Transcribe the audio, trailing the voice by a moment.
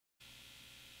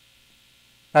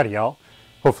Howdy, y'all.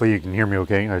 Hopefully you can hear me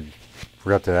okay. I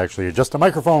forgot to actually adjust the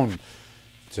microphone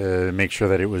to make sure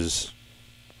that it was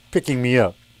picking me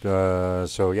up.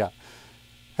 So yeah,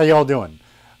 how y'all doing?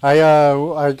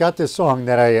 I got this song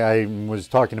that I was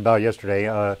talking about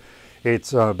yesterday.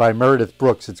 It's by Meredith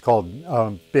Brooks. It's called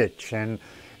 "Bitch," and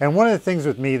one of the things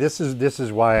with me, this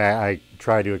is why I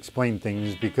try to explain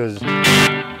things, because,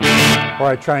 or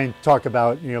I try and talk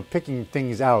about picking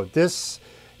things out. This.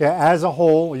 Yeah, as a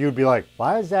whole, you'd be like,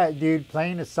 why is that dude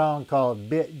playing a song called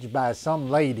 "Bitch" by some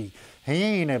lady? He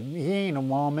ain't a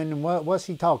woman. What's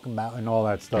he talking about and all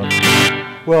that stuff?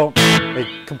 Well,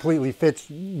 it completely fits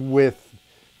with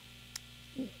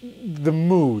the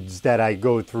moods that I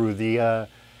go through.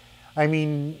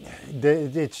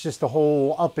 It's just a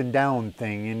whole up and down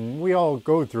thing, and we all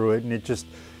go through it, and it just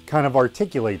kind of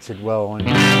articulates it well.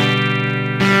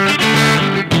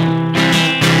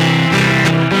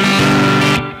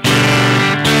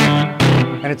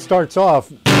 And it starts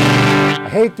off, I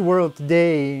hate the world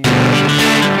today.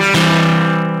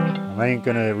 I ain't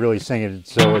gonna really sing it,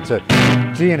 so it's a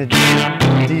G and a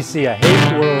DC. I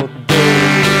hate the world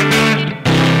today.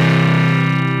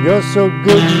 You're so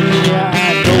good to me,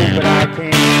 I know, but I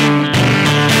can't.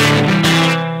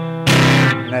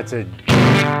 And that's a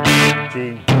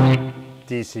G,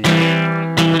 DC.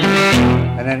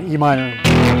 And then E minor.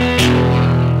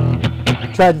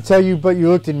 I tried to tell you, but you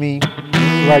looked at me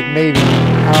like maybe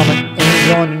I'm an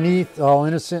angel underneath, all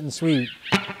innocent and sweet.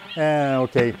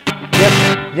 Okay.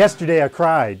 Yesterday I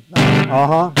cried.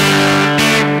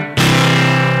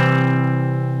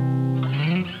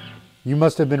 You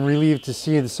must have been relieved to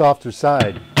see the softer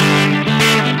side.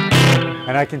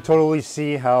 And I can totally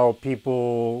see how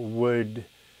people would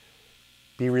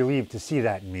be relieved to see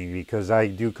that in me, because I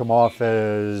do come off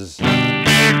as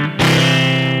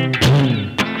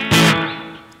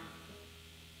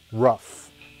rough,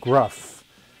 gruff,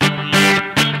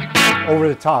 over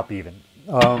the top even.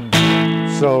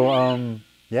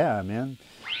 Yeah, man.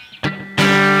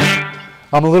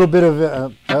 I'm a little bit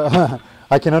of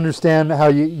I can understand how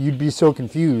you'd be so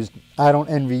confused. I don't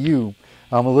envy you.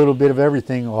 I'm a little bit of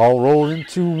everything all rolled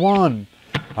into one.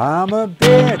 I'm a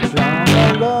bitch,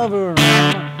 I'm a lover,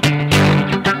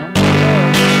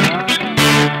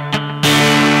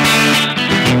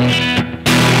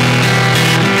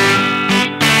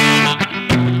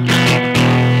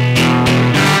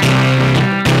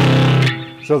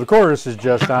 So the chorus is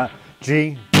just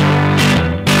G,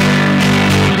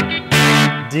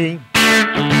 D,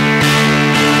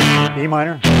 E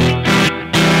minor,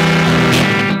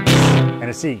 and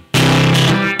a C.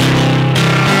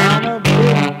 I'm a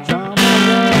bitch,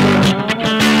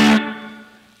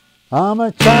 I'm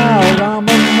a child, I'm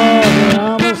a mother,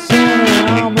 I'm a sinner,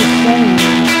 I'm a saint.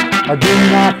 I do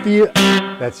not feel,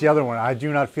 that's the other one, I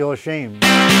do not feel ashamed.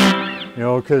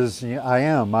 Because I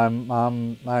am. I'm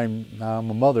a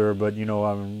mother, but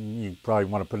you probably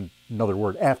want to put another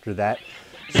word after that.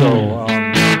 So,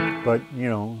 but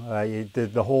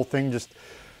the whole thing just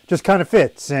kind of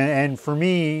fits. And for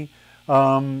me,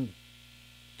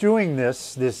 doing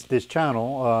this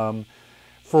channel,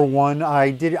 for one,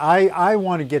 I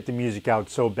want to get the music out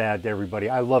so bad to everybody.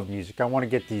 I love music. I want to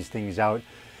get these things out.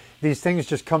 These things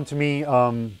just come to me.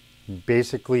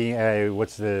 Basically,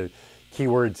 what's the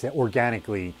keywords?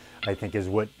 Organically, I think, is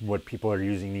what people are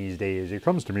using these days. It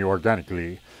comes to me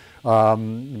organically,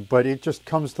 but it just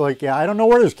comes to, like, I don't know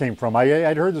where this came from.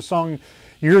 I'd heard the song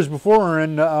years before,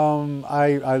 and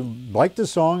I liked the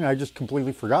song. I just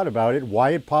completely forgot about it. Why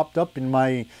it popped up in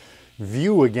my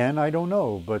view again, I don't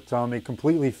know, but it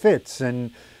completely fits,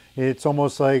 and it's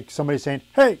almost like somebody saying,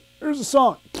 "Hey, there's a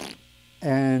song,"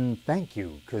 and thank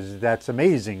you, because that's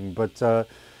amazing. But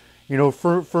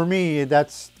for me,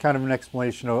 that's kind of an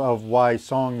explanation of why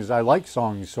I like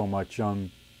songs so much.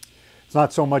 It's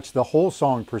not so much the whole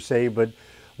song per se, but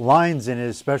lines in it,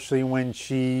 especially when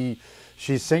she's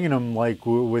singing them like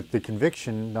with the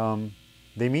conviction.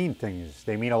 They mean things.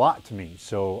 They mean a lot to me.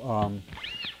 So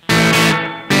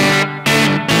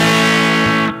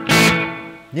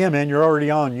yeah, man, you're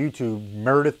already on YouTube.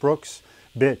 Meredith Brooks,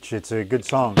 "Bitch." It's a good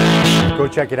song. Go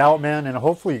check it out, man. And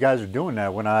hopefully you guys are doing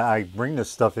that when I bring this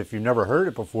stuff, if you've never heard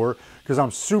it before, because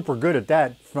I'm super good at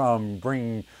that,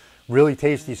 bringing really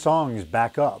tasty songs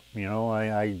back up.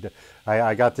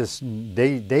 I got this,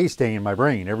 they stay in my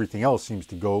brain. Everything else seems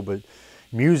to go, but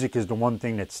music is the one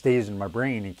thing that stays in my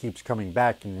brain and keeps coming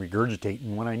back and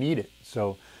regurgitating when I need it.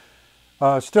 So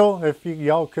still, if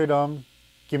y'all could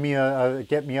get me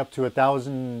up to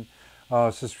 1,000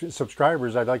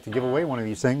 subscribers, I'd like to give away one of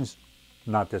these things.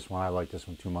 Not this one. I like this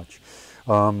one too much.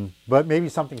 But maybe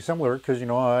something similar, because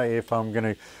if I'm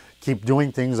gonna keep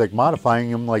doing things like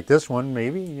modifying them like this one,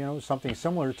 maybe, you know, something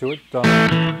similar to it.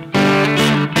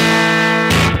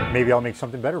 Maybe I'll make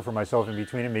something better for myself in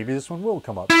between, and maybe this one will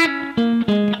come up.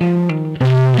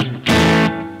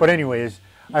 But anyways,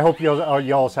 I hope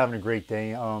y'all's having a great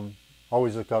day.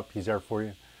 Always look up. He's there for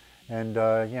you. And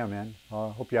yeah, man,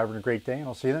 hope you're having a great day, and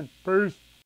I'll see you then. Peace.